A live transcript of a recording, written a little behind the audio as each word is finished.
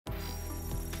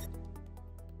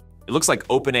It looks like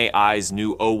OpenAI's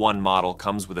new O1 model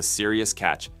comes with a serious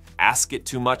catch. Ask it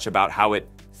too much about how it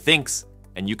thinks,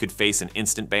 and you could face an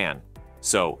instant ban.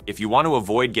 So, if you want to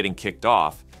avoid getting kicked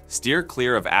off, steer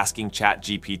clear of asking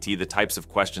ChatGPT the types of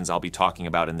questions I'll be talking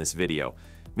about in this video.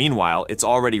 Meanwhile, it's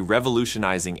already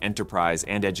revolutionizing enterprise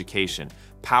and education,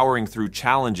 powering through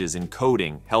challenges in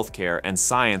coding, healthcare, and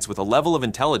science with a level of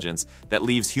intelligence that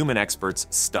leaves human experts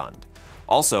stunned.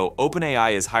 Also,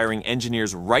 OpenAI is hiring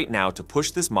engineers right now to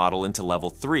push this model into level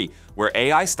 3, where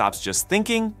AI stops just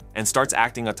thinking and starts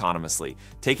acting autonomously,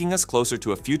 taking us closer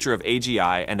to a future of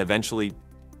AGI and eventually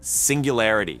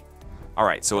singularity.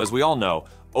 Alright, so as we all know,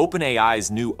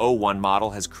 OpenAI's new O1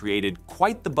 model has created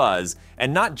quite the buzz,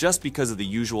 and not just because of the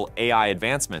usual AI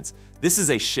advancements. This is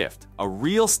a shift, a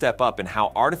real step up in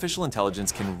how artificial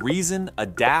intelligence can reason,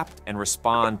 adapt, and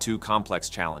respond to complex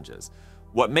challenges.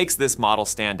 What makes this model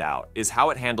stand out is how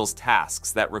it handles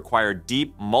tasks that require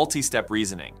deep, multi-step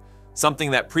reasoning,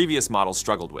 something that previous models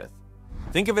struggled with.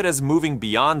 Think of it as moving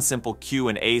beyond simple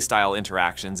Q&A style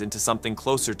interactions into something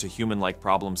closer to human-like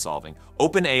problem solving.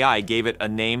 OpenAI gave it a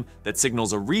name that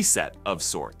signals a reset of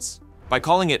sorts. By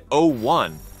calling it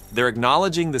O1, they're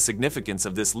acknowledging the significance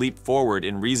of this leap forward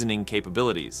in reasoning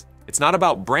capabilities. It's not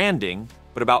about branding,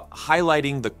 but about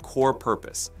highlighting the core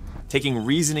purpose, taking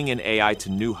reasoning and AI to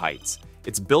new heights.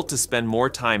 It's built to spend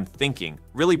more time thinking,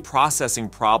 really processing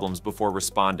problems before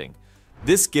responding.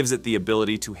 This gives it the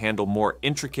ability to handle more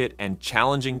intricate and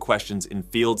challenging questions in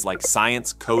fields like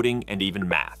science, coding, and even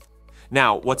math.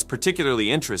 Now, what's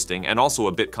particularly interesting and also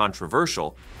a bit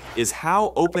controversial is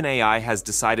how OpenAI has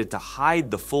decided to hide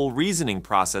the full reasoning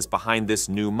process behind this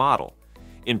new model.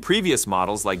 In previous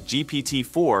models like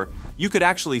GPT-4, you could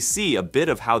actually see a bit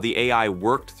of how the AI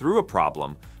worked through a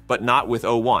problem, but not with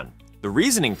O1. The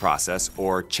reasoning process,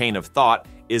 or chain of thought,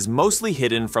 is mostly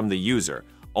hidden from the user.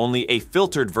 Only a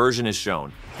filtered version is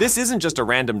shown. This isn't just a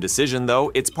random decision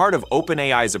though, it's part of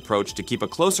OpenAI's approach to keep a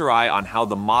closer eye on how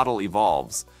the model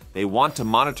evolves. They want to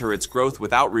monitor its growth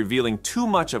without revealing too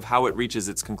much of how it reaches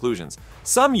its conclusions.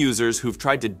 Some users who've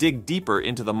tried to dig deeper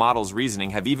into the model's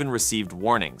reasoning have even received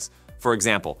warnings. For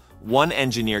example, one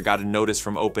engineer got a notice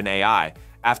from OpenAI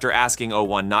after asking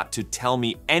O1 not to tell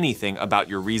me anything about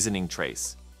your reasoning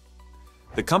trace.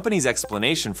 The company's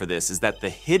explanation for this is that the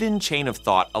hidden chain of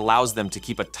thought allows them to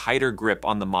keep a tighter grip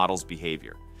on the model's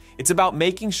behavior. It's about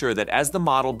making sure that as the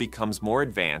model becomes more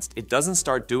advanced, it doesn't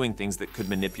start doing things that could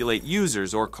manipulate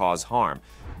users or cause harm.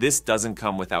 This doesn't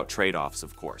come without trade-offs,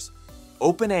 of course.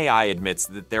 OpenAI admits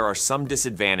that there are some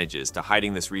disadvantages to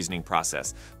hiding this reasoning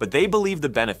process, but they believe the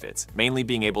benefits, mainly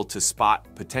being able to spot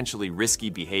potentially risky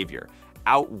behavior,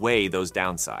 outweigh those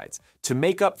downsides. To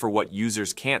make up for what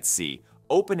users can't see,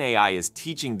 OpenAI is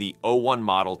teaching the O1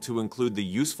 model to include the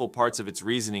useful parts of its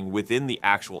reasoning within the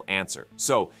actual answer.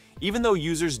 So, even though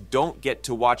users don't get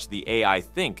to watch the AI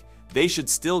think, they should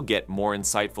still get more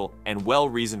insightful and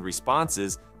well-reasoned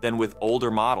responses than with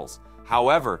older models.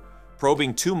 However,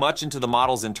 probing too much into the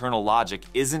model's internal logic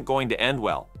isn't going to end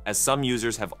well, as some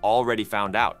users have already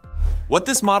found out. What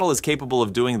this model is capable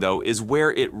of doing, though, is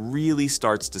where it really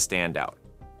starts to stand out.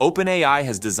 OpenAI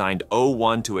has designed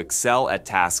O1 to excel at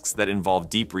tasks that involve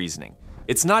deep reasoning.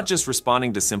 It's not just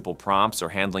responding to simple prompts or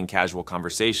handling casual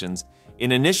conversations.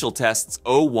 In initial tests,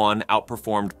 O1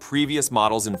 outperformed previous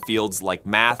models in fields like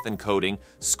math and coding,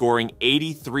 scoring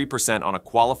 83% on a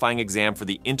qualifying exam for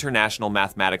the International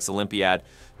Mathematics Olympiad.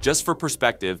 Just for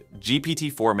perspective,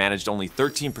 GPT-4 managed only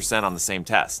 13% on the same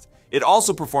test. It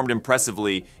also performed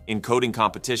impressively in coding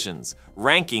competitions,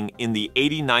 ranking in the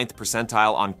 89th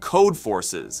percentile on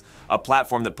Codeforces, a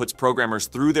platform that puts programmers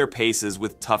through their paces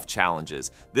with tough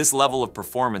challenges. This level of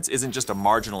performance isn't just a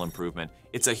marginal improvement,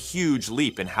 it's a huge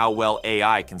leap in how well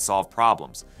AI can solve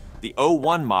problems. The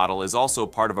O1 model is also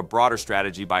part of a broader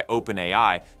strategy by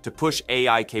OpenAI to push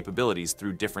AI capabilities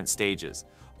through different stages.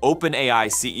 OpenAI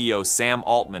CEO Sam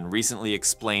Altman recently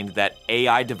explained that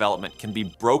AI development can be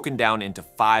broken down into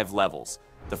 5 levels.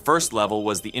 The first level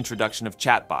was the introduction of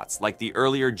chatbots, like the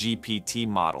earlier GPT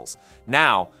models.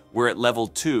 Now, we're at level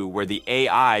 2, where the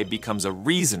AI becomes a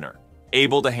reasoner,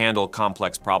 able to handle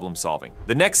complex problem solving.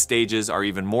 The next stages are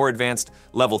even more advanced.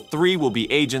 Level 3 will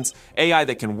be agents, AI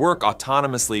that can work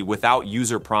autonomously without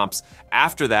user prompts.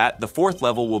 After that, the 4th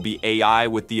level will be AI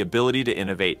with the ability to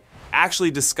innovate,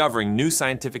 actually discovering new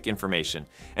scientific information.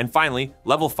 And finally,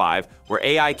 level 5, where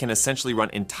AI can essentially run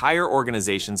entire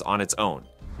organizations on its own.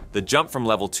 The jump from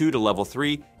level 2 to level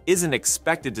 3 isn't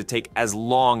expected to take as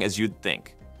long as you'd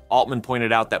think. Altman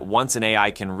pointed out that once an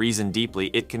AI can reason deeply,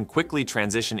 it can quickly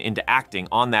transition into acting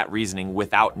on that reasoning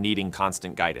without needing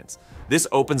constant guidance. This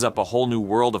opens up a whole new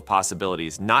world of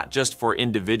possibilities, not just for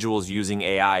individuals using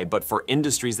AI, but for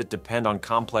industries that depend on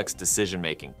complex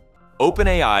decision-making.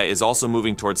 OpenAI is also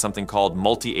moving towards something called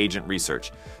multi-agent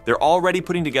research. They're already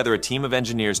putting together a team of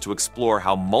engineers to explore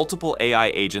how multiple AI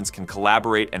agents can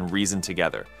collaborate and reason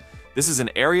together. This is an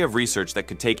area of research that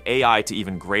could take AI to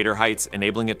even greater heights,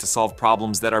 enabling it to solve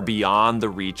problems that are beyond the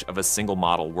reach of a single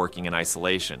model working in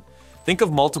isolation. Think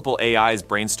of multiple AIs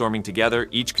brainstorming together,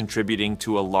 each contributing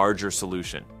to a larger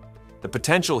solution. The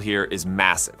potential here is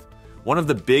massive. One of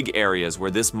the big areas where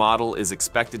this model is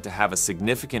expected to have a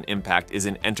significant impact is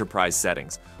in enterprise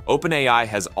settings. OpenAI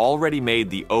has already made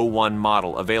the O1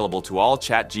 model available to all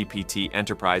ChatGPT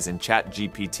Enterprise and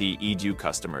ChatGPT Edu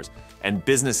customers, and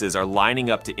businesses are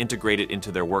lining up to integrate it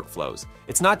into their workflows.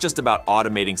 It's not just about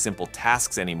automating simple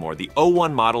tasks anymore. The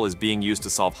O1 model is being used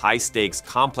to solve high-stakes,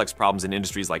 complex problems in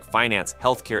industries like finance,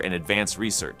 healthcare, and advanced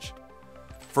research.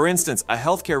 For instance, a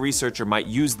healthcare researcher might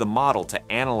use the model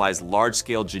to analyze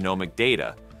large-scale genomic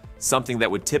data, something that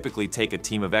would typically take a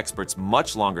team of experts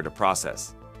much longer to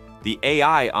process. The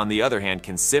AI, on the other hand,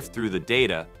 can sift through the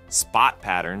data, spot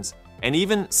patterns, and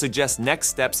even suggest next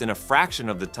steps in a fraction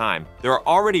of the time. There are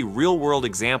already real-world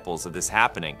examples of this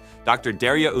happening. Dr.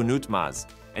 Derya Unutmaz,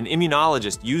 an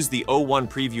immunologist, used the O1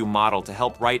 preview model to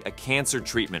help write a cancer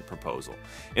treatment proposal.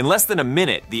 In less than a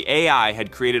minute, the AI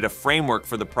had created a framework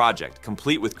for the project,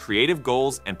 complete with creative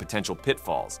goals and potential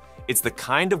pitfalls. It's the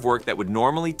kind of work that would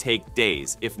normally take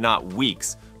days, if not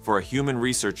weeks, for a human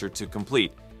researcher to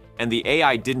complete. And the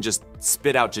AI didn't just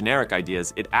spit out generic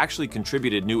ideas, it actually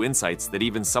contributed new insights that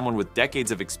even someone with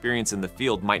decades of experience in the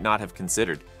field might not have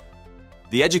considered.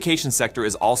 The education sector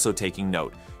is also taking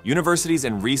note. Universities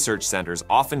and research centers,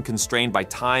 often constrained by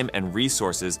time and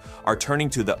resources, are turning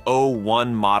to the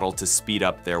O1 model to speed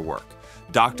up their work.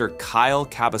 Dr. Kyle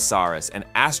Cabasaris, an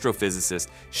astrophysicist,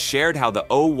 shared how the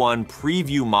O1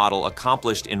 preview model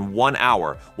accomplished in 1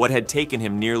 hour what had taken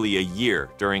him nearly a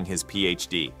year during his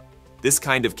PhD. This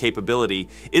kind of capability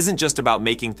isn't just about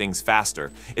making things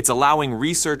faster, it's allowing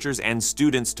researchers and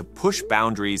students to push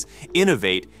boundaries,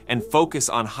 innovate, and focus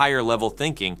on higher-level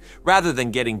thinking, rather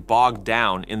than getting bogged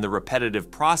down in the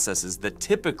repetitive processes that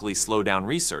typically slow down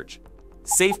research.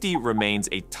 Safety remains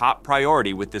a top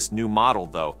priority with this new model,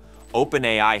 though.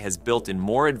 OpenAI has built in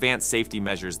more advanced safety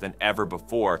measures than ever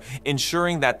before,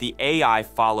 ensuring that the AI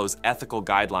follows ethical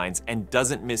guidelines and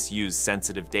doesn't misuse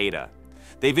sensitive data.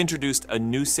 They've introduced a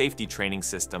new safety training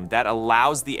system that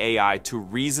allows the AI to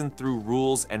reason through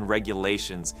rules and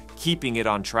regulations, keeping it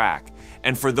on track.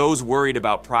 And for those worried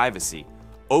about privacy,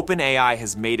 OpenAI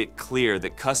has made it clear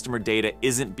that customer data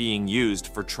isn't being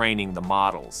used for training the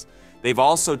models. They've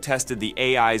also tested the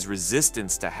AI's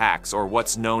resistance to hacks, or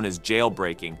what's known as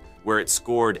jailbreaking, where it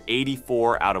scored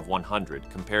 84 out of 100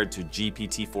 compared to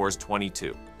GPT-4's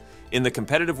 22. In the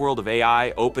competitive world of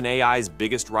AI, OpenAI's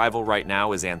biggest rival right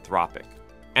now is Anthropic.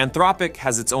 Anthropic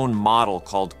has its own model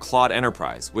called Claude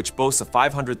Enterprise, which boasts a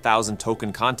 500,000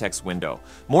 token context window,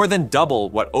 more than double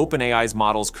what OpenAI's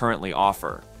models currently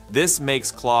offer. This makes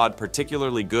Claude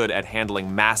particularly good at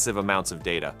handling massive amounts of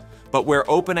data. But where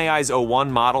OpenAI's O1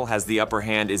 model has the upper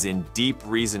hand is in deep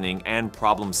reasoning and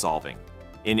problem solving.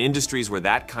 In industries where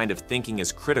that kind of thinking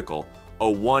is critical,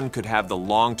 O1 could have the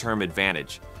long-term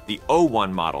advantage. The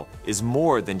O1 model is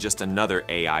more than just another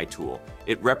AI tool.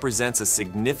 It represents a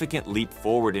significant leap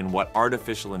forward in what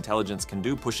artificial intelligence can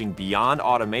do, pushing beyond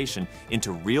automation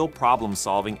into real problem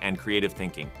solving and creative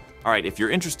thinking. All right, if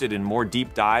you're interested in more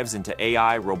deep dives into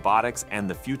AI, robotics, and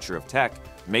the future of tech,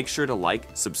 make sure to like,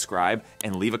 subscribe,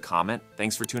 and leave a comment.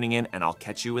 Thanks for tuning in, and I'll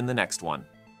catch you in the next one.